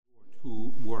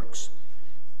works.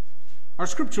 Our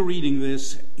scripture reading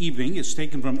this evening is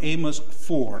taken from Amos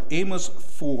 4. Amos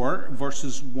 4,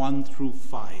 verses 1 through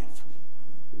 5.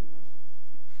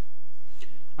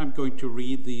 I'm going to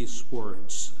read these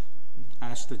words.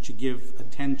 Ask that you give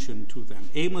attention to them.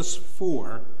 Amos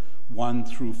 4, 1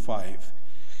 through 5.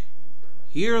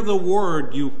 Hear the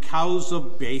word, you cows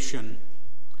of Bashan,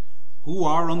 who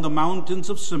are on the mountains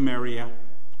of Samaria,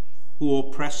 who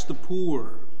oppress the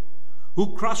poor,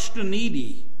 who crush the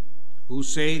needy, who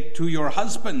say to your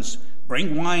husbands,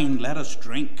 bring wine, let us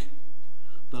drink.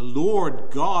 The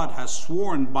Lord God has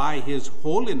sworn by his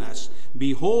holiness,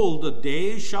 behold, the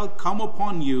days shall come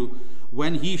upon you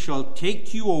when he shall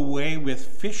take you away with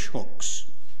fish hooks,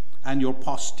 and your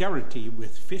posterity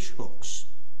with fish hooks.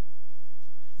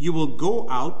 You will go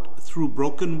out through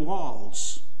broken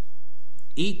walls,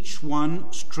 each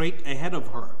one straight ahead of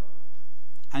her,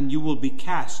 and you will be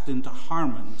cast into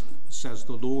Harmon, says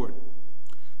the Lord.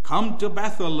 Come to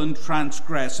Bethel and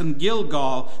transgress, and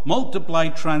Gilgal multiply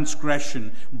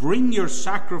transgression. Bring your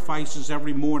sacrifices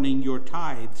every morning, your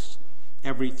tithes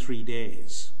every 3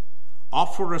 days.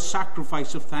 Offer a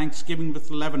sacrifice of thanksgiving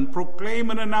with leaven. Proclaim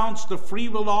and announce the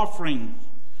freewill offering.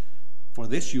 For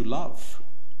this you love,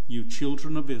 you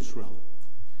children of Israel,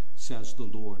 says the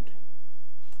Lord.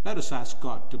 Let us ask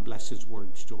God to bless his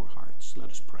words to our hearts.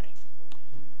 Let us pray.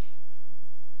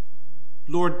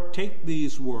 Lord, take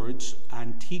these words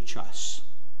and teach us.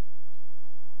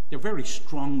 They're very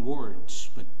strong words,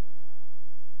 but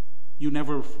you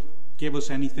never gave us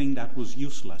anything that was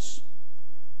useless.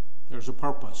 There's a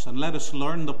purpose, and let us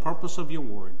learn the purpose of your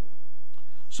word,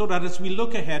 so that as we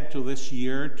look ahead to this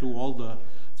year, to all the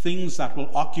things that will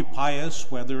occupy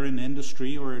us, whether in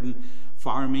industry or in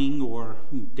farming or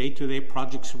day-to-day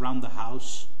projects around the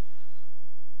house,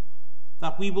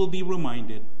 that we will be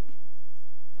reminded,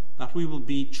 that we will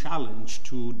be challenged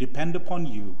to depend upon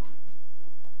you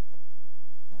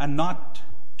and not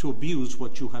to abuse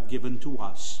what you have given to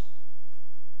us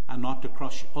and not to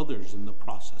crush others in the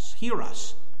process. Hear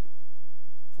us,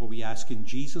 for we ask in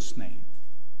Jesus' name.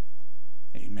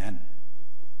 Amen.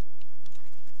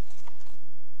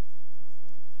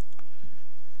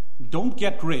 Don't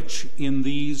get rich in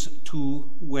these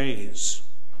two ways.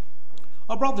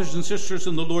 Our brothers and sisters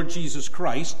in the Lord Jesus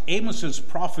Christ, Amos's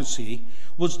prophecy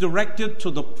was directed to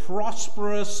the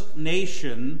prosperous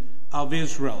nation of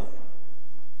Israel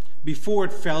before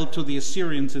it fell to the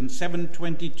Assyrians in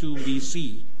 722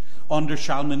 BC under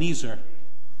Shalmaneser.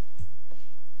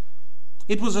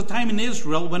 It was a time in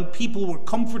Israel when people were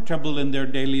comfortable in their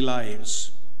daily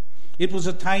lives. It was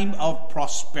a time of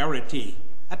prosperity,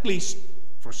 at least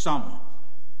for some.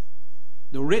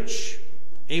 The rich,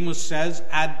 Amos says,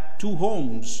 had 2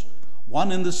 homes,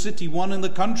 one in the city, one in the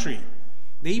country.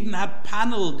 They even had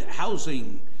paneled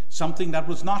housing, something that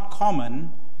was not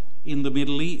common in the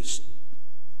Middle East.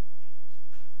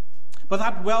 But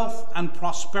that wealth and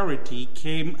prosperity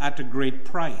came at a great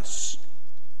price.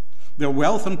 Their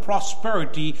wealth and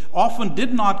prosperity often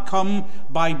did not come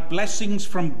by blessings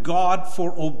from God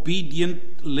for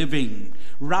obedient living.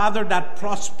 Rather, that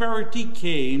prosperity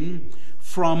came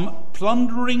from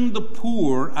plundering the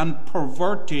poor and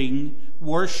perverting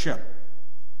worship.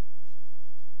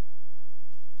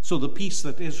 So the peace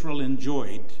that Israel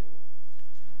enjoyed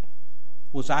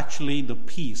was actually the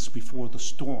peace before the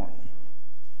storm.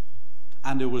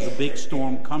 And there was a big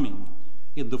storm coming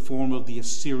in the form of the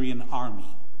Assyrian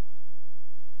army.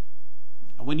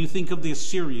 And when you think of the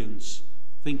Assyrians,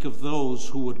 think of those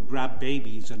who would grab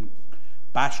babies and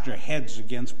bash their heads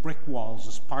against brick walls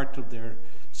as part of their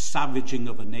savaging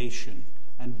of a nation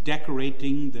and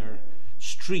decorating their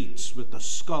streets with the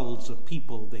skulls of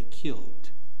people they killed.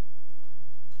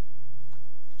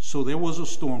 So there was a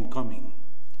storm coming,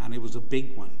 and it was a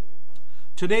big one.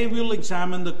 Today we'll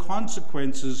examine the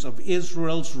consequences of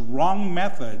Israel's wrong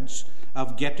methods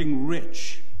of getting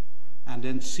rich and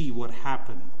then see what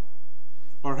happened.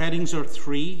 Our headings are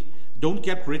 3. Don't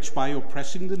get rich by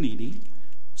oppressing the needy.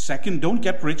 2nd, don't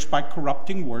get rich by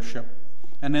corrupting worship.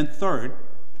 And then 3rd,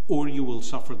 or you will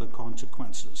suffer the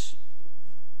consequences.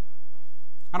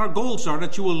 And our goals are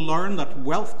that you will learn that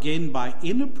wealth gained by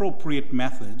inappropriate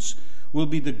methods will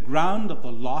be the ground of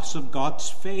the loss of God's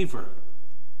favor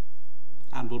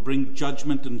and will bring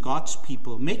judgment on God's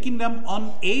people, making them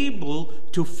unable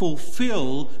to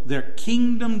fulfill their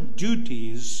kingdom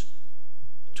duties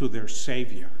to their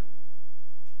Savior.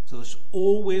 So there's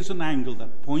always an angle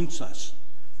that points us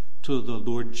to the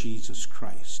Lord Jesus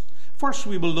Christ. First,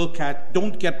 we will look at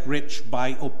don't get rich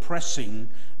by oppressing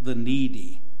the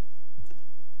needy.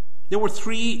 There were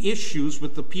 3 issues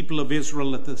with the people of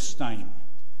Israel at this time.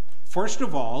 First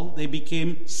of all, they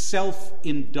became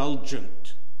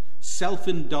self-indulgent.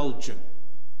 self-indulgent.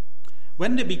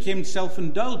 When they became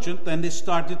self-indulgent, then they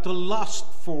started to lust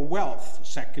for wealth,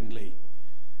 secondly.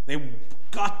 They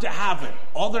got to have it.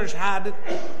 Others had it,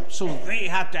 so they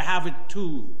had to have it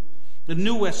too. The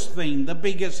newest thing, the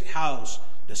biggest house,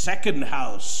 the second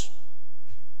house.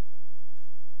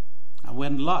 And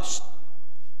when lust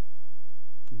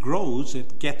grows,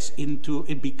 it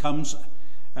becomes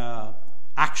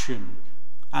action.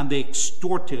 And they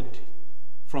extorted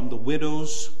from the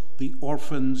widows, the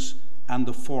orphans, and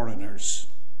the foreigners.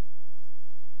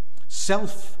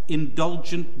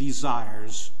 Self-indulgent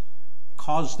desires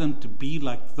cause them to be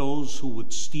like those who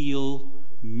would steal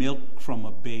milk from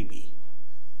a baby.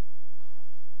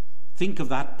 Think of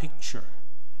that picture.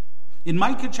 In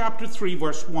Micah chapter 3,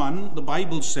 verse 1, the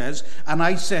Bible says, "And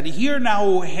I said, Hear now,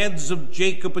 O heads of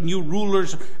Jacob, and you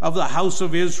rulers of the house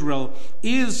of Israel,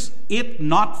 is it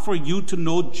not for you to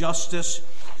know justice?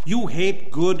 You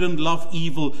hate good and love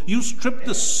evil. You strip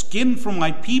the skin from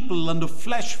my people and the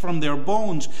flesh from their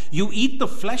bones. You eat the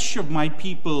flesh of my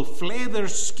people, flay their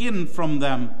skin from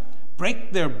them,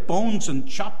 break their bones and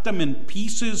chop them in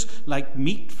pieces like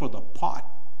meat for the pot,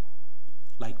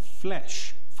 like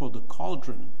flesh for the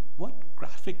cauldron." What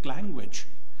graphic language.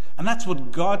 And that's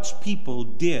what God's people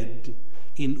did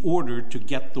in order to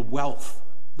get the wealth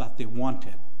that they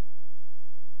wanted.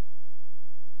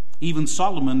 Even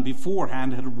Solomon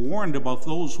beforehand had warned about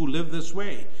those who live this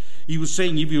way. He was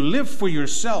saying, if you live for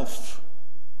yourself,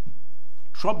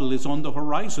 trouble is on the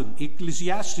horizon.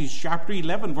 Ecclesiastes chapter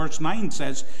 11 verse 9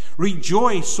 says,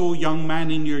 "Rejoice, O young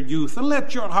man, in your youth, and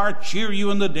let your heart cheer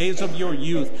you in the days of your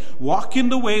youth. Walk in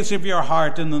the ways of your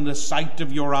heart and in the sight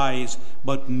of your eyes.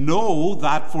 But know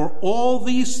that for all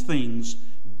these things,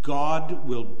 God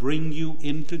will bring you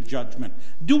into judgment."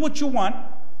 Do what you want.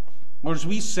 Or as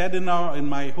we said in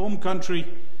my home country,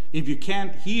 if you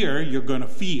can't hear, you're going to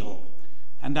feel.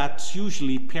 And that's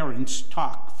usually parents'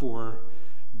 talk for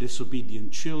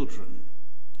disobedient children.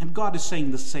 And God is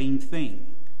saying the same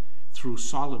thing through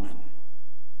Solomon.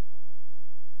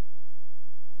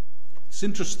 It's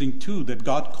interesting, too, that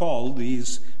God called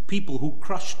these people who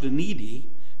crush the needy,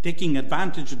 taking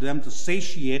advantage of them to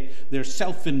satiate their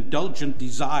self-indulgent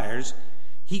desires,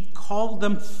 he called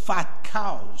them fat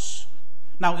cows.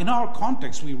 Now, in our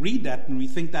context, we read that and we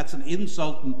think that's an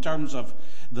insult in terms of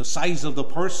the size of the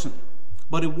person.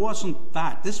 But it wasn't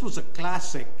that. This was a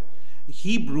classic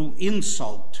Hebrew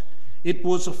insult. It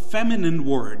was a feminine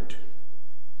word.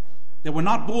 They were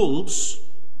not bulls,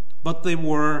 but they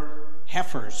were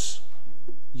heifers,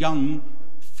 young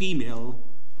female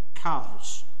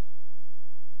cows.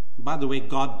 By the way,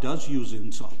 God does use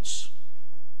insults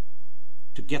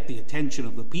to get the attention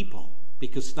of the people,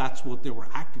 because that's what they were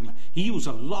acting like. He used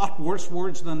a lot worse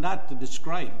words than that to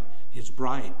describe his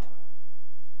bride.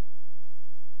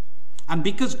 And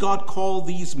because God called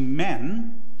these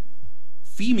men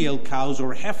female cows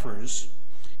or heifers,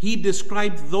 he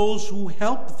described those who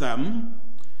helped them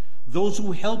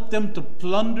to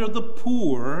plunder the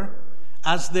poor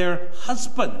as their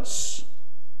husbands.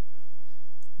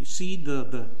 You see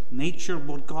the nature of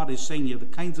what God is saying here, the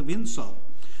kinds of insult.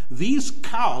 These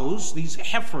cows, these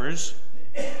heifers,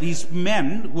 these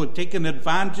men who had taken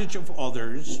advantage of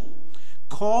others,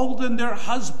 called in their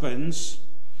husbands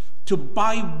to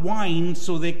buy wine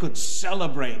so they could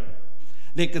celebrate.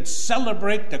 They could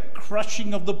celebrate the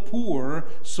crushing of the poor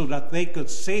so that they could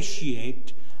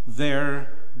satiate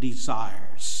their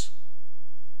desires.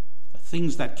 The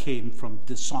things that came from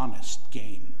dishonest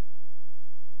gain.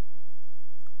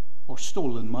 Or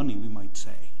stolen money, we might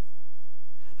say.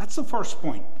 That's the first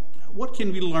point. What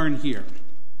can we learn here?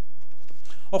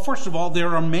 Well, first of all,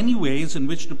 there are many ways in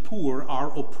which the poor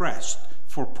are oppressed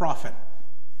for profit.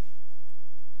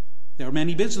 There are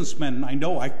many businessmen, I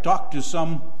know, I've talked to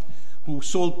some who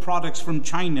sold products from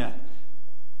China,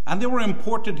 and they were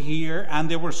imported here and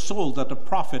they were sold at a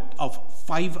profit of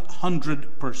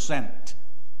 500%.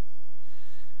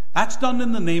 That's done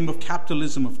in the name of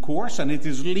capitalism, of course, and it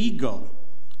is legal.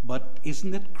 But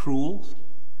isn't it cruel?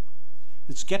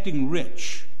 It's getting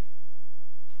rich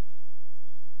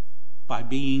by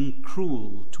being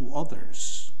cruel to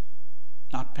others,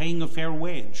 not paying a fair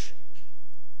wage.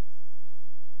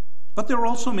 But there are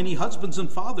also many husbands and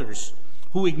fathers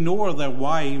who ignore their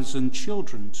wives and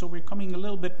children. So we're coming a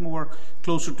little bit more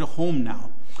closer to home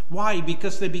now. Why?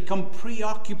 Because they become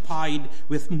preoccupied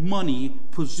with money,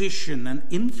 position, and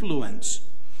influence.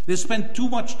 They spend too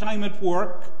much time at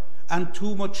work and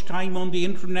too much time on the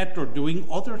internet or doing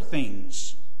other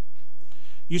things.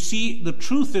 You see, the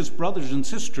truth is, brothers and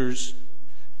sisters,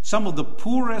 some of the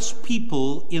poorest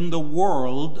people in the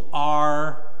world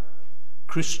are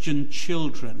Christian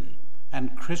children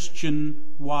and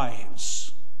Christian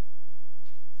wives.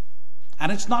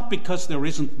 And it's not because there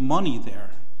isn't money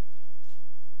there,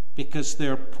 because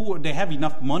they're poor, they have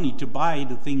enough money to buy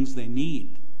the things they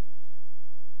need,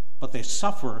 but they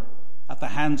suffer at the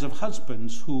hands of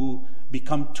husbands who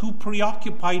become too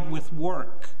preoccupied with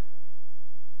work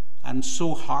and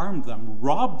so harm them,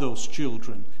 rob those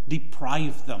children,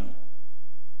 deprive them.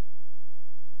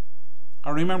 I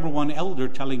remember one elder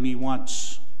telling me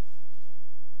once,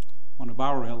 one of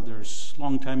our elders, a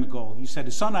long time ago, he said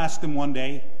his son asked him one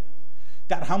day,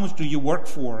 "Dad, how much do you work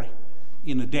for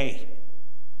in a day?"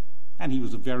 And he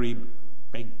was a very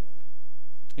big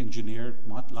engineer,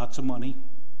 lots of money.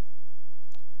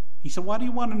 He said, "Why do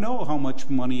you want to know how much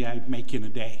money I make in a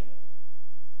day?"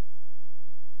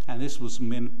 And this was a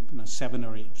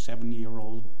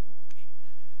 7-year-old.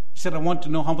 He said, "I want to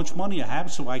know how much money I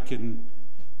have so I can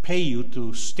pay you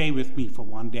to stay with me for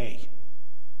one day."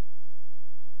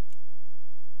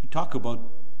 You talk about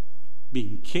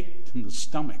being kicked in the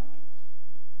stomach.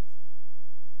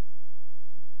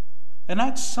 And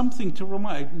that's something to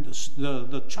remind us.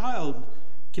 The child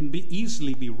can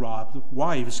easily be robbed.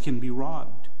 Wives can be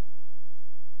robbed.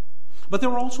 But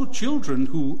there are also children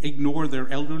who ignore their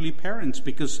elderly parents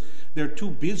because they're too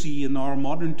busy in our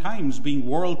modern times being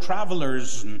world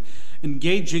travelers and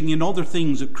engaging in other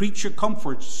things, creature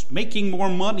comforts, making more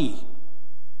money.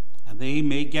 And they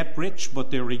may get rich,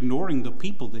 but they're ignoring the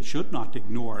people they should not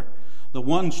ignore, the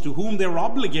ones to whom they're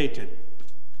obligated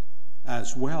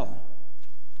as well.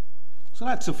 So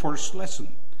that's the first lesson.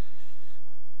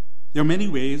 There are many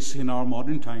ways in our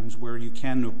modern times where you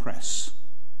can oppress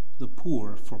the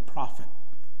poor for profit.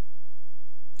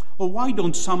 Well,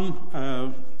 while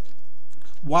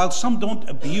some don't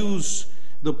abuse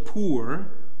the poor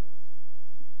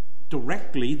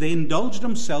directly, they indulge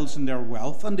themselves in their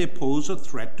wealth and they pose a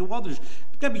threat to others.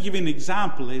 Let me give you an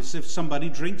example. Is if somebody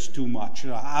drinks too much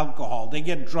alcohol, they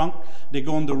get drunk, they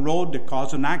go on the road, they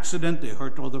cause an accident, they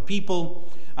hurt other people.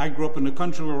 I grew up in a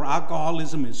country where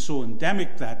alcoholism is so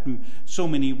endemic that so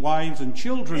many wives and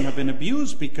children have been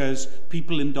abused because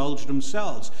people indulge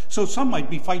themselves. So some might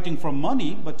be fighting for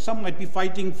money, but some might be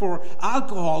fighting for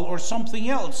alcohol or something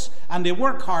else. And they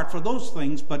work hard for those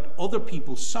things, but other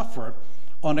people suffer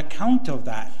on account of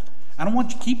that. And I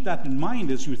want you to keep that in mind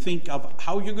as you think of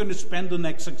how you're going to spend the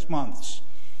next 6 months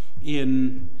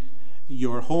in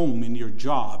your home, in your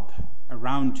job,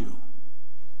 around you.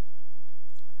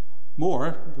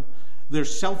 More, their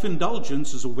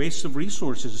self-indulgence is a waste of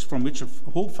resources from which a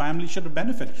whole family should have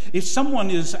benefited. If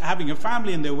someone is having a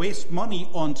family and they waste money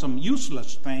on some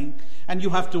useless thing, and you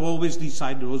have to always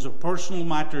decide those are personal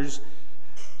matters,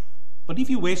 but if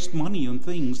you waste money on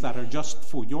things that are just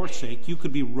for your sake, you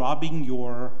could be robbing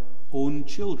your own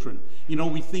children. You know,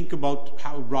 we think about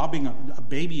how robbing a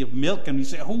baby of milk, and we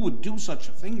say, who would do such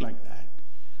a thing like that?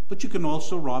 But you can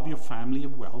also rob your family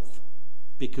of wealth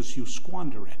because you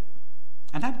squander it.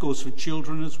 And that goes for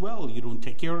children as well. You don't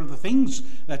take care of the things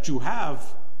that you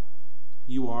have,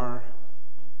 you are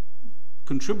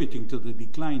contributing to the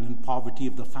decline and poverty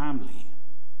of the family.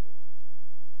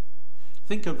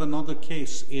 Think of another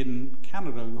case in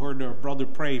Canada. We heard our brother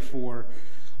pray for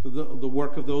the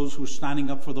work of those who are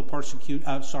standing up for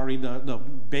the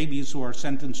babies who are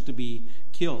sentenced to be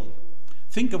killed.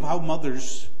 Think of how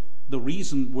mothers, the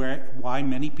reason why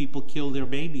many people kill their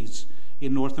babies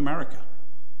in North America.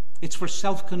 It's for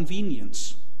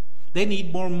self-convenience. They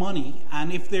need more money,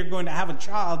 and if they're going to have a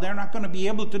child, they're not going to be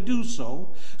able to do so,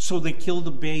 so they kill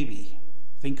the baby.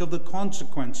 Think of the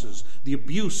consequences, the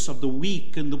abuse of the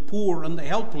weak and the poor and the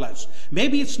helpless.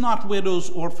 Maybe it's not widows,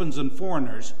 orphans, and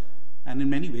foreigners, and in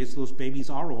many ways those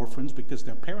babies are orphans because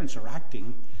their parents are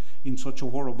acting in such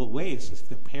horrible ways as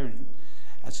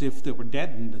if they were dead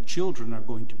and the children are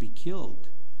going to be killed.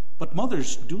 But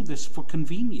mothers do this for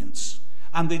convenience.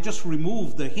 And they just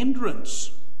remove the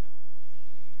hindrance.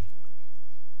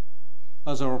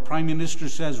 As our Prime Minister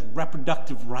says,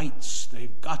 reproductive rights.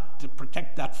 They've got to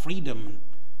protect that freedom.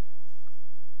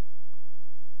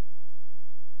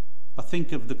 But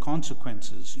think of the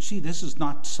consequences. You see, this is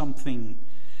not something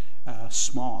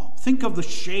small. Think of the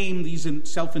shame these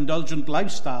self-indulgent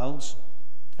lifestyles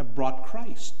have brought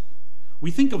Christ. We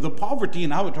think of the poverty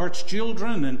and how it hurts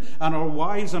children and our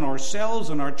wives and ourselves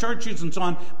and our churches and so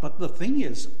on. But the thing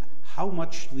is, how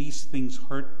much these things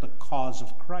hurt the cause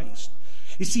of Christ.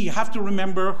 You see, you have to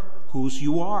remember whose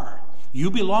you are.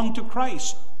 You belong to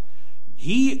Christ.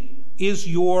 He is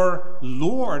your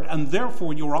Lord, and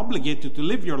therefore you're obligated to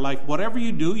live your life. Whatever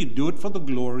you do it for the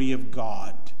glory of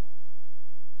God.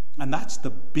 And that's the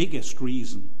biggest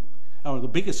reason, or the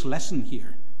biggest lesson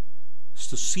here, is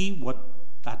to see what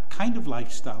that kind of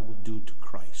lifestyle will do to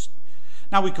Christ.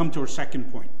 Now we come to our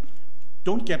second point.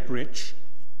 Don't get rich,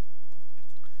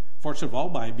 first of all,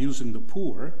 by abusing the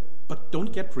poor, but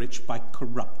don't get rich by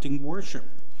corrupting worship.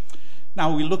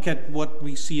 Now we look at what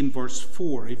we see in verse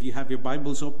 4. If you have your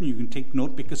Bibles open, you can take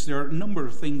note, because there are a number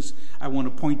of things I want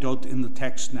to point out in the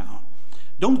text now.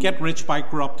 Don't get rich by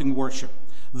corrupting worship.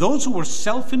 Those who were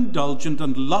self-indulgent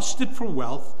and lusted for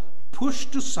wealth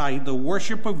pushed aside the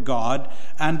worship of God,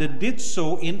 and they did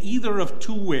so in either of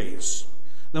two ways.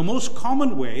 The most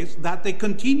common way is that they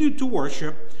continued to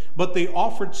worship, but they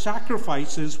offered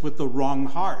sacrifices with the wrong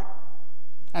heart.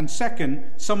 And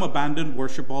second, some abandoned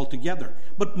worship altogether.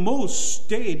 But most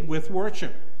stayed with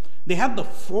worship. They had the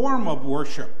form of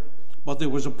worship, but there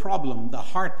was a problem. The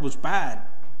heart was bad.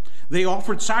 They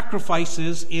offered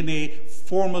sacrifices in a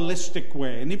formalistic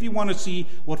way. And if you want to see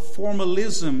what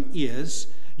formalism is,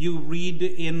 you read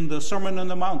in the Sermon on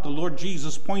the Mount. The Lord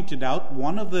Jesus pointed out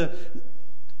one of the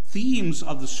themes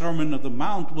of the Sermon on the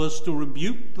Mount was to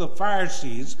rebuke the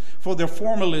Pharisees for their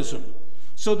formalism.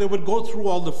 So they would go through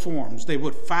all the forms. They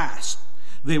would fast.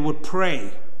 They would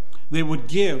pray. They would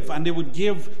give. And they would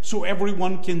give so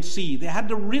everyone can see. They had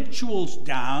the rituals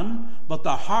down, but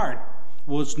the heart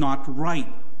was not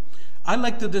right. I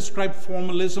like to describe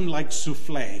formalism like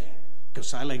souffle,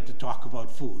 because I like to talk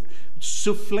about food.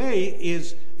 Souffle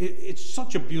it's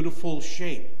such a beautiful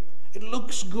shape. It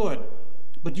looks good,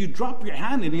 but you drop your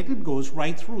hand in it, it goes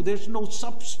right through. There's no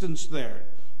substance there.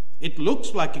 It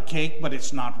looks like a cake, but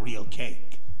it's not real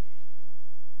cake.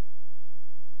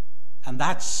 And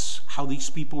that's how these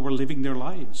people were living their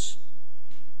lives.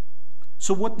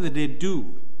 So what did they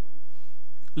do?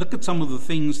 Look at some of the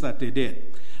things that they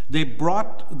did. They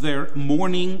brought their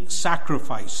morning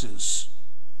sacrifices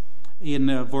in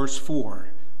verse 4.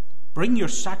 Bring your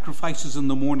sacrifices in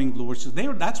the morning, the Lord says.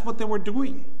 That's what they were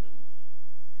doing.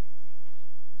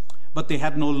 But they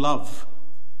had no love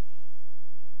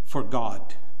for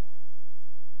God.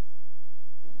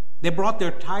 They brought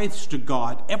their tithes to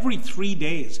God every 3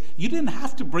 days. You didn't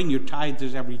have to bring your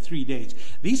tithes every 3 days.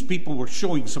 These people were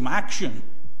showing some action,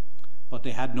 but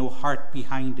they had no heart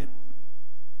behind it.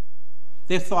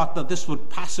 They thought that this would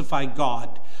pacify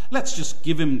God. Let's just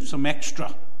give him some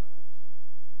extra.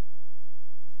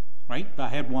 Right? I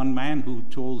had one man who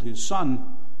told his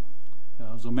son,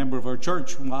 as a member of our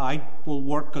church, well, I will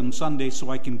work on Sunday so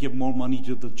I can give more money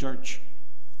to the church.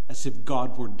 As if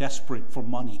God were desperate for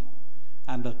money.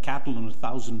 And the cattle on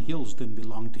 1,000 hills didn't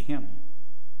belong to him.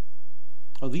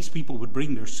 Well, these people would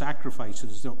bring their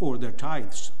sacrifices or their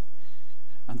tithes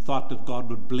and thought that God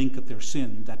would blink at their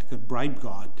sin, that could bribe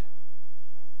God.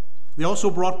 They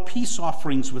also brought peace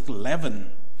offerings with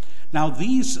leaven. Now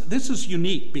this is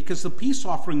unique, because the peace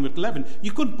offering with leaven,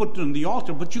 you couldn't put it on the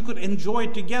altar, but you could enjoy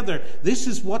it together. This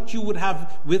is what you would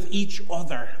have with each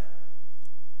other.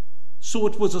 So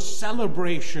it was a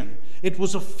celebration. It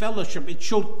was a fellowship. It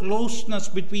showed closeness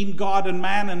between God and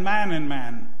man and man and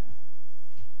man.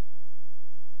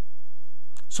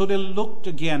 So they looked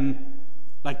again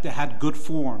like they had good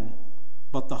form,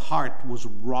 but the heart was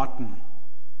rotten.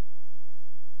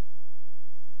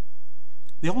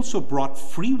 They also brought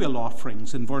free will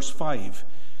offerings in verse 5.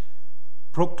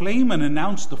 Proclaim and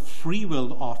announce the free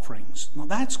will offerings. Now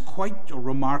that's quite a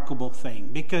remarkable thing,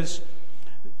 because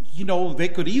they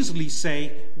could easily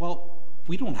say, well,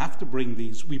 we don't have to bring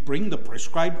these. We bring the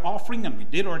prescribed offering and we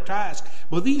did our task.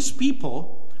 But these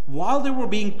people, while they were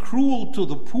being cruel to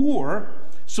the poor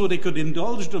so they could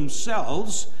indulge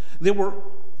themselves, they were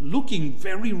looking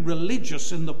very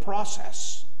religious in the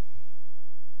process.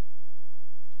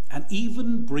 And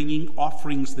even bringing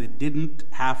offerings they didn't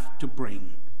have to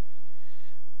bring.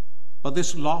 But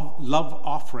this love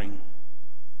offering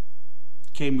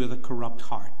came with a corrupt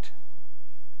heart.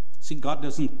 See, God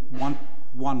doesn't want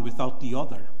one without the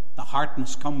other. The heart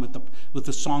must come with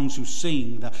the songs you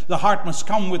sing. The heart must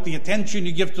come with the attention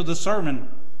you give to the sermon.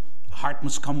 The heart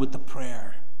must come with the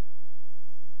prayer.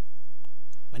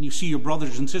 When you see your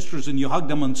brothers and sisters and you hug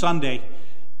them on Sunday,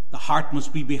 the heart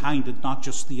must be behind it, not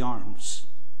just the arms.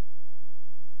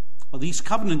 Well, these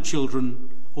covenant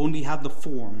children only had the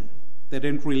form. They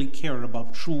didn't really care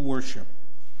about true worship.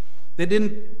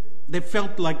 They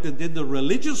felt like they did the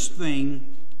religious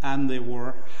thing, and they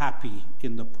were happy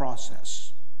in the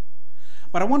process.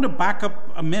 But I want to back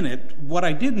up a minute. What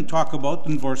I didn't talk about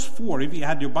in verse 4, if you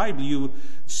had your Bible, you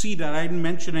see that I didn't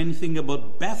mention anything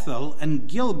about Bethel and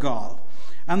Gilgal.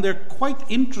 And they're quite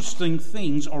interesting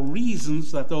things or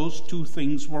reasons that those two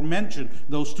things were mentioned,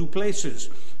 those two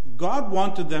places. God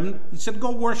wanted them, he said,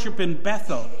 go worship in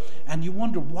Bethel. And you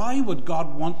wonder, why would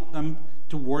God want them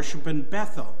to worship in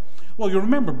Bethel? Well, you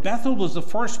remember, Bethel was the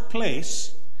first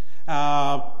place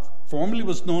formerly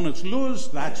was known as Luz.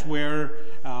 That's where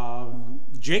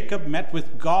Jacob met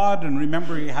with God. And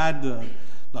remember, he had the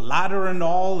ladder and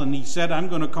all, and he said, I'm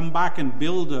going to come back and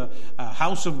build a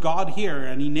house of God here.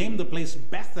 And he named the place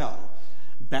Bethel.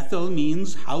 Bethel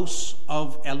means house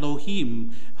of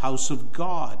Elohim, house of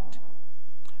God.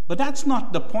 But that's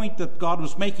not the point that God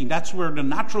was making. That's where the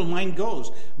natural mind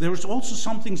goes. There's also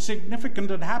something significant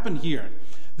that happened here.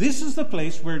 This is the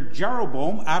place where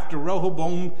Jeroboam, after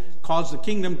Rehoboam caused the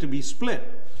kingdom to be split,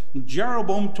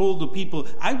 Jeroboam told the people,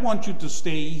 I want you to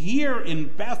stay here in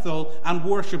Bethel and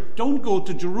worship. Don't go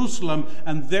to Jerusalem.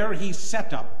 And there he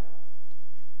set up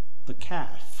the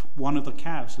calf, one of the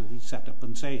calves that he set up,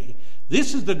 and say,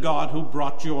 this is the God who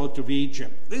brought you out of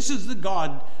Egypt. This is the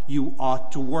God you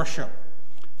ought to worship.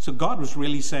 So God was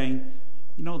really saying,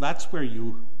 that's where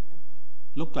you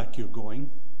look like you're going.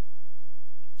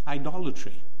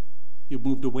 Idolatry. You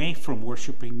moved away from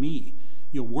worshiping me.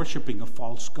 You're worshiping a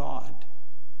false god.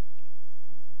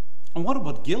 And what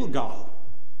about Gilgal?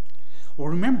 Well,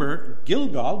 remember,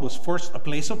 Gilgal was first a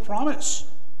place of promise.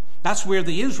 That's where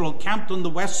the Israel camped on the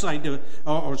west side, in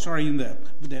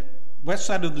the west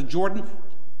side of the Jordan,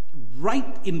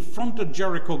 right in front of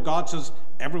Jericho. God says,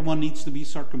 everyone needs to be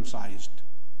circumcised.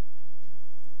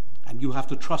 And you have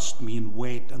to trust me and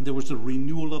wait. And there was a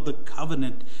renewal of the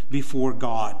covenant before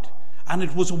God. And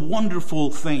it was a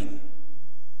wonderful thing.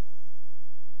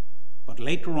 But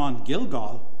later on,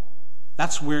 Gilgal,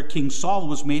 that's where King Saul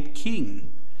was made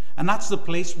king. And that's the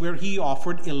place where he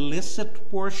offered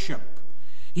illicit worship.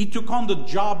 He took on the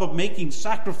job of making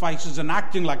sacrifices and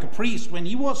acting like a priest when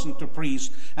he wasn't a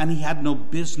priest. And he had no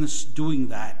business doing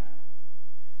that.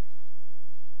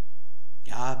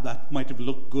 Yeah, that might have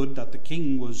looked good that the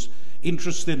king was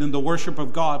interested in the worship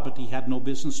of God, but he had no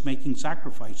business making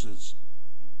sacrifices.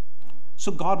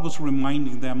 So God was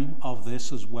reminding them of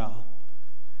this as well.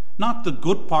 Not the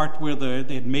good part where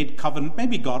they had made covenant.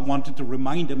 Maybe God wanted to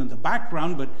remind them in the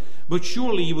background, but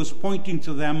surely he was pointing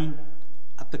to them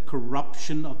at the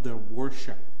corruption of their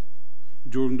worship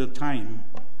during the time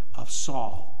of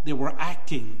Saul. They were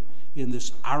acting in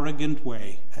this arrogant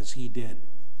way as he did.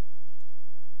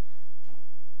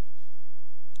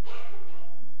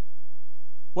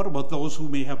 What about those who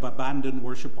may have abandoned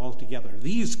worship altogether?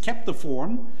 These kept the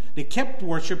form, they kept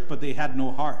worship, but they had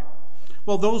no heart.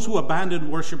 Well, those who abandoned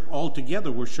worship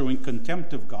altogether were showing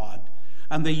contempt of God,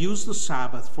 and they used the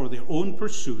Sabbath for their own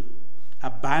pursuit,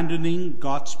 abandoning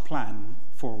God's plan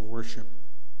for worship.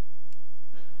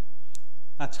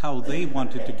 That's how they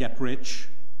wanted to get rich,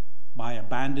 by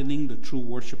abandoning the true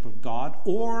worship of God,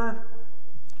 or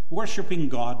worshiping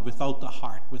God without the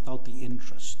heart, without the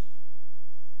interest.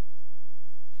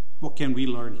 What can we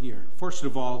learn here? First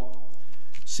of all,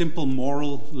 simple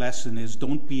moral lesson is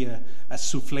don't be a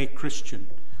souffle Christian,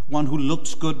 one who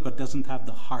looks good but doesn't have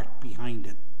the heart behind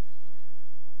it.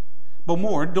 But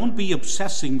more, don't be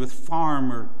obsessing with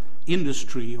farm or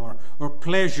industry or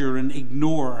pleasure and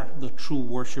ignore the true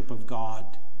worship of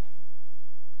God.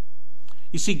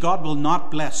 You see, God will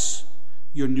not bless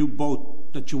your new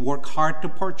boat that you work hard to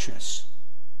purchase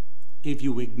if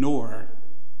you ignore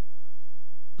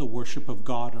the worship of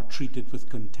God or treat it with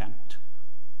contempt.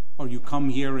 Or you come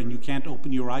here and you can't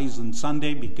open your eyes on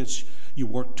Sunday because you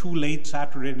work too late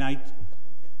Saturday night.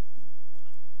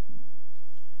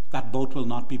 That boat will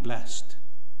not be blessed.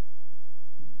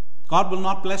 God will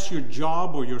not bless your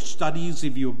job or your studies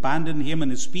if you abandon him and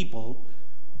his people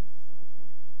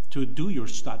to do your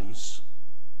studies.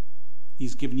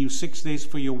 He's given you 6 days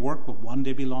for your work, but 1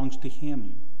 day belongs to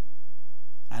him.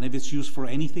 And if it's used for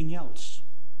anything else,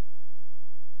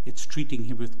 it's treating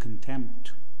him with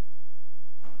contempt.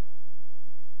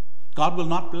 God will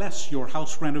not bless your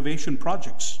house renovation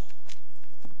projects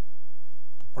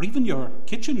or even your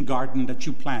kitchen garden that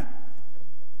you plant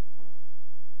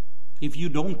if you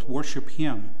don't worship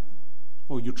him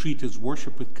or you treat his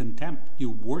worship with contempt. You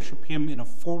worship him in a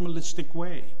formalistic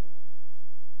way.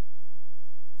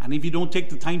 And if you don't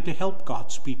take the time to help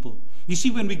God's people. You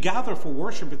see, when we gather for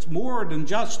worship, it's more than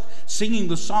just singing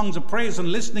the songs of praise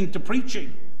and listening to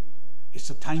preaching. It's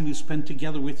the time you spend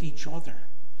together with each other.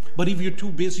 But if you're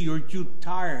too busy or too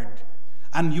tired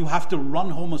and you have to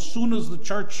run home as soon as the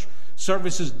church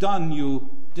service is done, you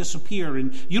disappear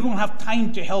and you don't have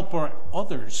time to help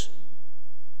others,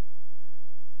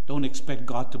 don't expect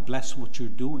God to bless what you're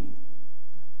doing.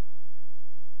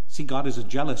 See, God is a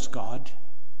jealous God.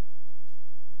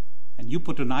 And you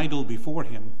put an idol before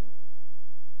him,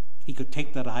 he could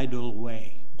take that idol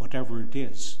away, whatever it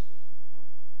is.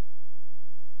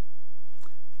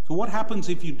 So what happens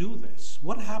if you do this?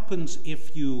 What happens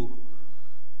if you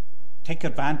take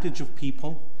advantage of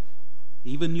people,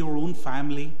 even your own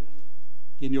family,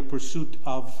 in your pursuit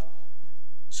of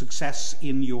success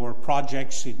in your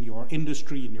projects, in your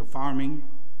industry, in your farming?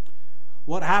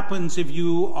 What happens if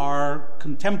you are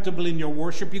contemptible in your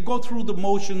worship? You go through the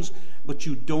motions, but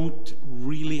you don't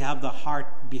really have the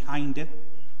heart behind it.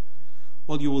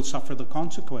 Well, you will suffer the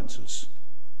consequences.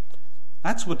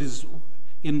 That's what is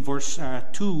in verse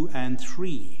 2 and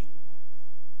 3.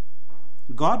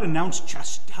 God announced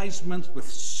chastisement with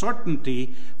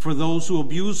certainty for those who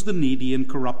abuse the needy in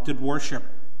corrupted worship.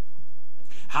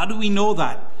 How do we know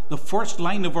that? The first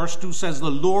line of verse 2 says,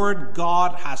 the Lord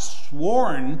God has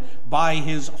sworn by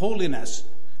his holiness.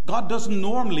 God doesn't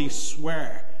normally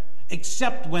swear,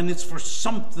 except when it's for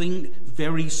something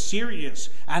very serious.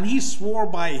 And he swore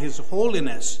by his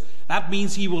holiness. That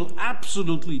means he will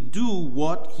absolutely do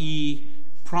what he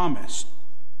promised.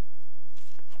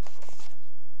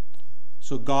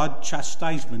 So God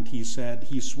chastisement, he said,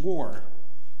 he swore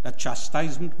that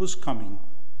chastisement was coming.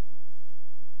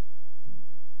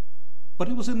 But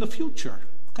it was in the future.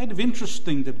 Kind of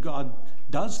interesting that God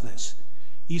does this.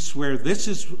 He swears this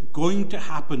is going to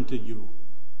happen to you,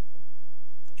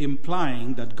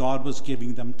 implying that God was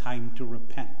giving them time to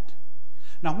repent.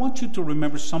 Now I want you to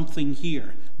remember something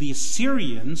here. The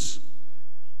Assyrians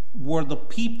were the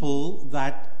people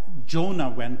that Jonah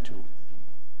went to.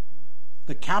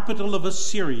 The capital of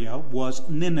Assyria was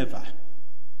Nineveh.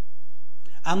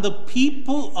 And the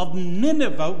people of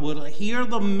Nineveh will hear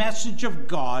the message of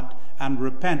God and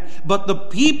repent. But the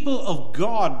people of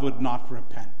God would not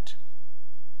repent.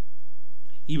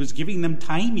 He was giving them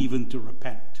time even to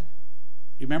repent.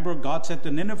 Remember, God said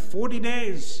to Nineveh, 40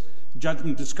 days,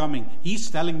 judgment is coming.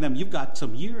 He's telling them, you've got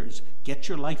some years. Get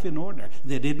your life in order.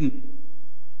 They didn't.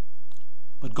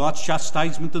 But God's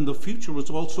chastisement in the future was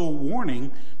also a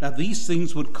warning that these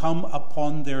things would come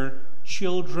upon their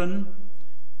children,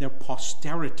 their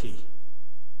posterity.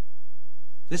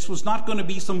 This was not going to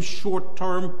be some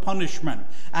short-term punishment.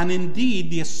 And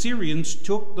indeed, the Assyrians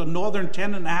took the northern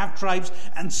 10.5 tribes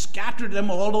and scattered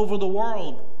them all over the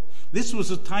world. This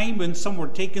was a time when some were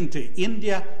taken to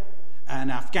India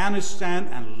and Afghanistan,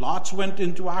 and lots went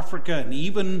into Africa and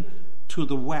even to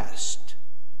the West.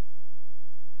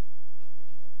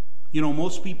 You know,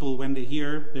 most people, when they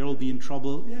hear they'll be in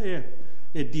trouble,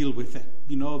 they deal with it.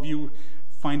 You know, if you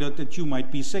find out that you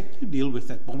might be sick, you deal with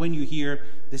it. But when you hear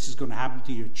this is going to happen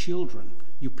to your children,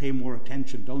 you pay more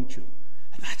attention, don't you?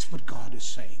 And that's what God is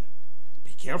saying.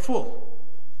 Be careful,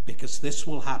 because this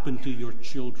will happen to your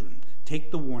children.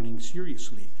 Take the warning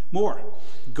seriously. More,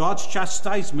 God's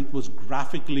chastisement was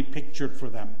graphically pictured for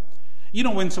them. You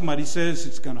know, when somebody says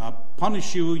it's going to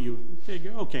punish you, you think,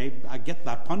 okay, I get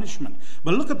that punishment.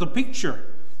 But look at the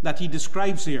picture that he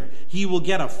describes here. He will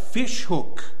get a fish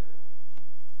hook.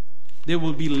 They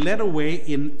will be led away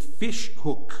in fish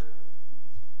hooks.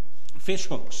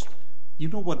 You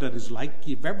know what that is like.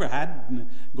 You've ever had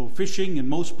go fishing, and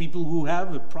most people who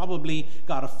have probably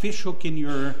got a fish hook in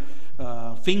your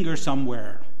finger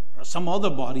somewhere, or some other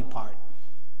body part.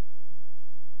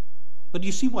 But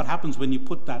you see what happens when you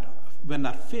put that, when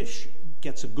that fish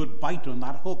gets a good bite on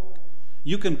that hook.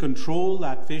 You can control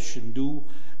that fish and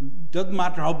doesn't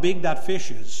matter how big that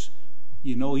fish is,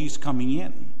 you know he's coming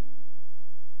in.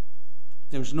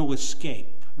 There's no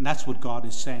escape. And that's what God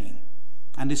is saying.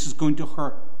 And this is going to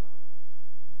hurt.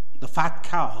 The fat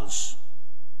cows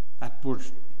that were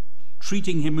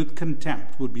treating him with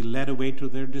contempt would be led away to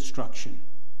their destruction.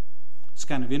 It's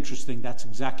kind of interesting. That's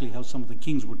exactly how some of the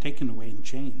kings were taken away in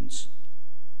chains.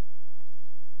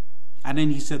 And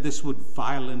then he said this would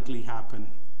violently happen.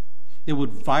 They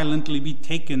would violently be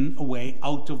taken away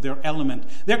out of their element.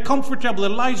 They're comfortable. Their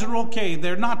lives are okay.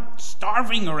 They're not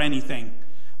starving or anything.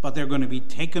 But they're going to be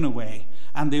taken away.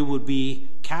 And they would be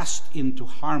cast into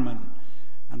Harmon.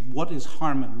 And what is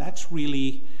Harmon? That's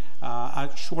really a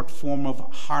short form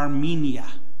of Harmenia.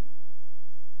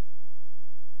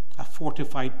 A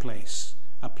fortified place.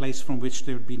 A place from which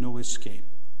there would be no escape.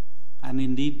 And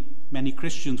indeed, many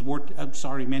Jews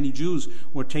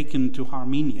were taken to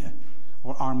Armenia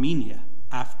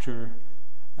after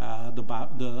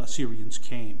the Assyrians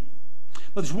came.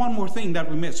 But there's one more thing that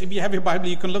we miss. If you have your Bible,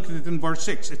 you can look at it in verse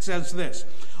 6. It says this: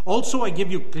 "Also I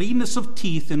give you cleanness of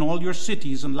teeth in all your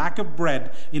cities and lack of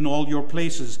bread in all your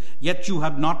places, yet you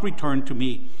have not returned to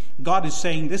me." God is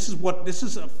saying this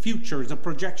is a future, it's a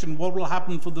projection, what will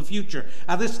happen for the future.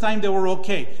 At this time they were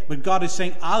okay, but God is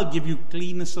saying, I'll give you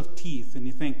cleanness of teeth. And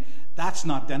you think, that's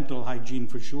not dental hygiene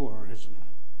for sure, isn't it?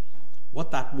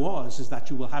 What that was is that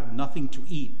you will have nothing to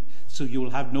eat, so you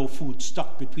will have no food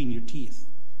stuck between your teeth.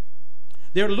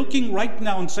 They're looking right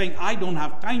now and saying, I don't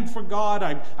have time for God.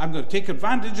 I'm going to take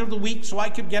advantage of the weak so I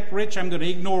could get rich. I'm going to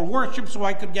ignore worship so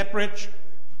I could get rich.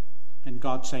 And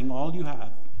God saying, all you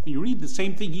have. And you read the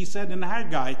same thing he said in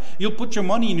Haggai. You'll put your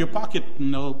money in your pocket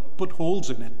and they'll put holes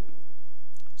in it.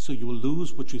 So you will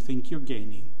lose what you think you're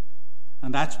gaining.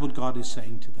 And that's what God is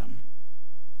saying to them.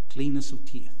 Cleanness of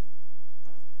teeth.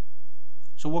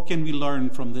 So what can we learn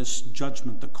from this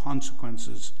judgment, the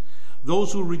consequences?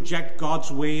 Those who reject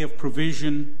God's way of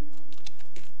provision,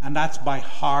 and that's by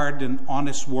hard and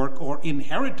honest work, or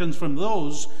inheritance from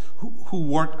those who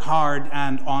worked hard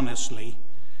and honestly.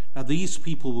 Now these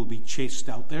people will be chased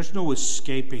out. There's no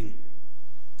escaping.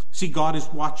 See, God is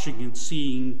watching and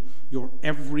seeing your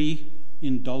every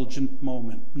indulgent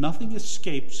moment. Nothing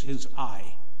escapes his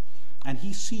eye. And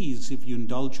he sees if you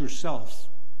indulge yourself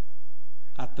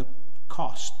at the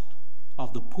cost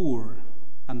of the poor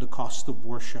and the cost of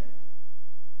worship.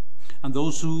 And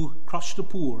those who crush the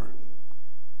poor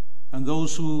and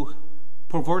those who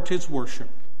pervert his worship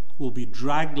will be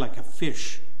dragged like a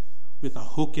fish with a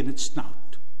hook in its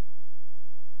snout.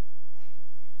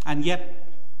 And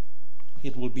yet,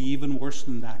 it will be even worse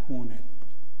than that, won't it?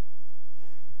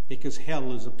 Because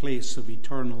hell is a place of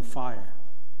eternal fire.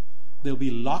 They'll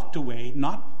be locked away,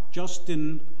 not just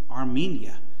in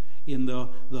Armenia, in the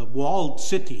walled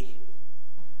city.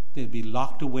 They'll be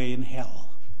locked away in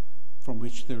hell, from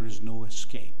which there is no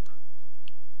escape.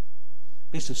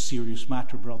 This is a serious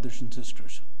matter, brothers and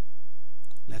sisters.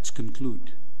 Let's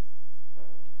conclude.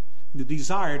 The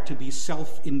desire to be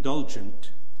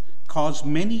self-indulgent caused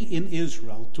many in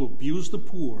Israel to abuse the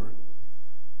poor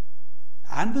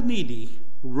and the needy,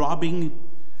 robbing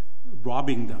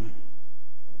them.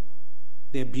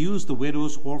 They abused the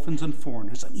widows, orphans, and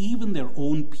foreigners, and even their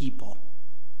own people,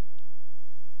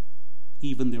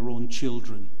 even their own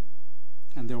children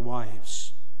and their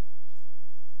wives.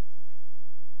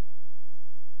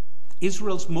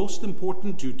 Israel's most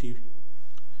important duty,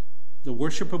 the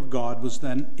worship of God, was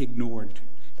then ignored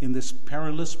in this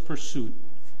perilous pursuit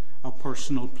of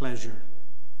personal pleasure.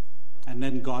 And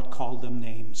then God called them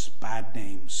names, bad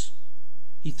names.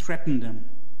 He threatened them,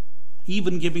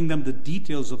 even giving them the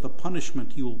details of the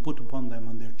punishment he will put upon them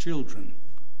and their children.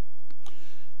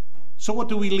 So what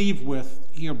do we leave with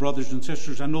here, brothers and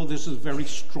sisters? I know this is a very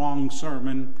strong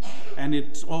sermon, and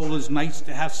it's always nice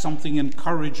to have something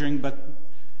encouraging, but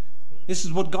this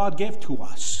is what God gave to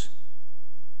us.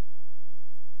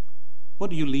 What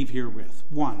do you leave here with?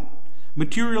 1,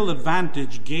 material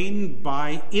advantage gained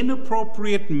by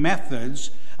inappropriate methods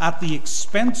at the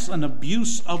expense and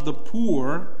abuse of the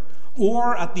poor,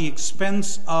 or at the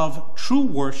expense of true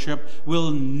worship,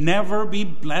 will never be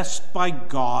blessed by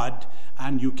God,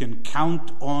 and you can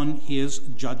count on his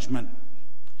judgment.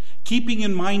 Keeping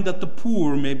in mind that the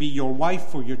poor may be your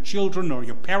wife or your children or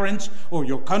your parents or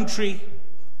your country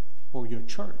or your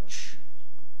church.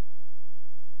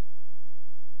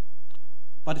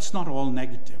 But it's not all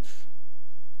negative.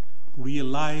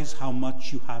 Realize how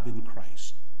much you have in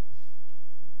Christ.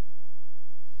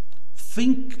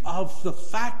 Think of the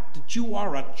fact that you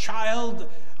are a child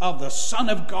of the Son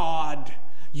of God.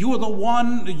 You are the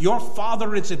one, your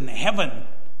Father is in heaven.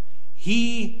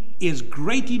 He is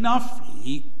great enough.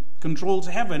 He controls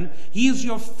heaven. He is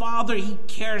your Father. He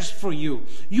cares for you.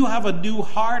 You have a new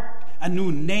heart, a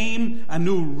new name, a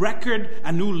new record,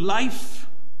 a new life.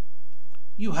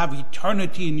 You have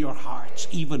eternity in your hearts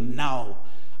even now,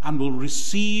 and will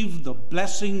receive the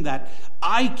blessing that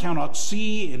I cannot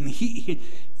see and he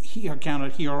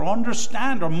cannot hear or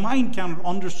understand, or mind cannot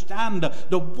understand,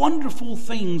 the wonderful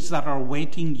things that are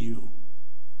awaiting you.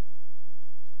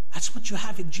 That's what you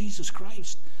have in Jesus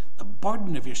Christ. The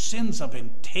burden of your sins have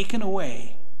been taken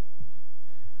away.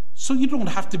 So you don't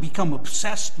have to become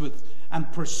obsessed with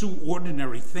and pursue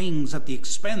ordinary things at the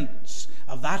expense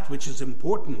of that which is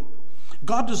important.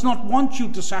 God does not want you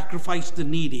to sacrifice the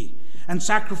needy and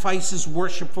sacrifice his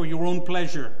worship for your own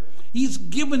pleasure. He's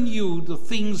given you the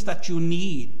things that you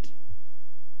need.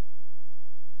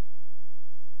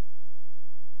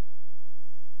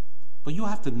 But you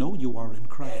have to know you are in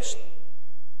Christ.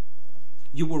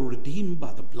 You were redeemed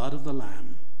by the blood of the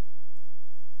Lamb.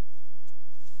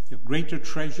 Your greater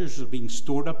treasures are being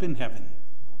stored up in heaven,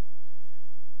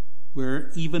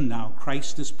 where even now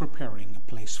Christ is preparing a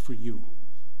place for you.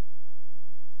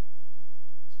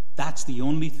 That's the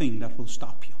only thing that will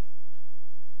stop you.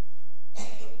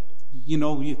 You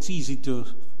know, it's easy to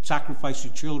sacrifice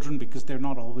your children because they're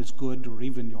not always good, or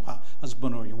even your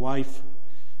husband or your wife.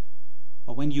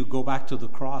 But when you go back to the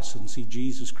cross and see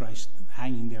Jesus Christ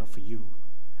hanging there for you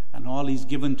and all he's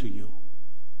given to you,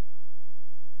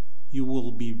 you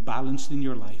will be balanced in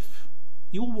your life.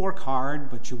 You will work hard,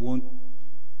 but you won't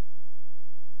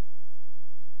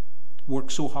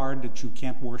work so hard that you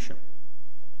can't worship.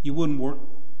 You wouldn't work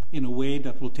in a way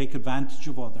that will take advantage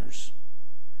of others,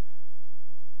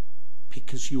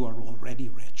 because you are already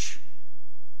rich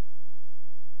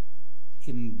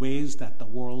in ways that the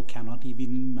world cannot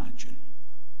even imagine.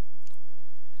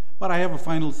 But I have a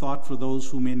final thought for those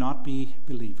who may not be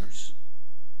believers.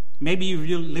 Maybe you've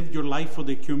lived your life for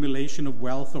the accumulation of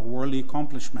wealth or worldly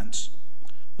accomplishments.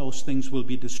 Those things will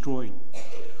be destroyed.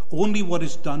 Only what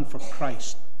is done for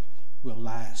Christ will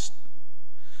last.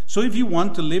 So if you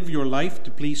want to live your life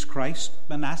to please Christ,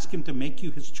 then ask him to make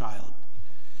you his child.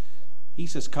 He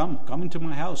says, come into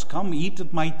my house. Come eat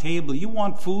at my table. You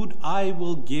want food? I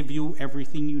will give you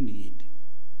everything you need.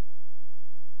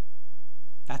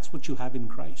 That's what you have in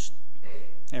Christ.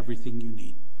 Everything you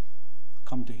need.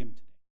 Come to him today.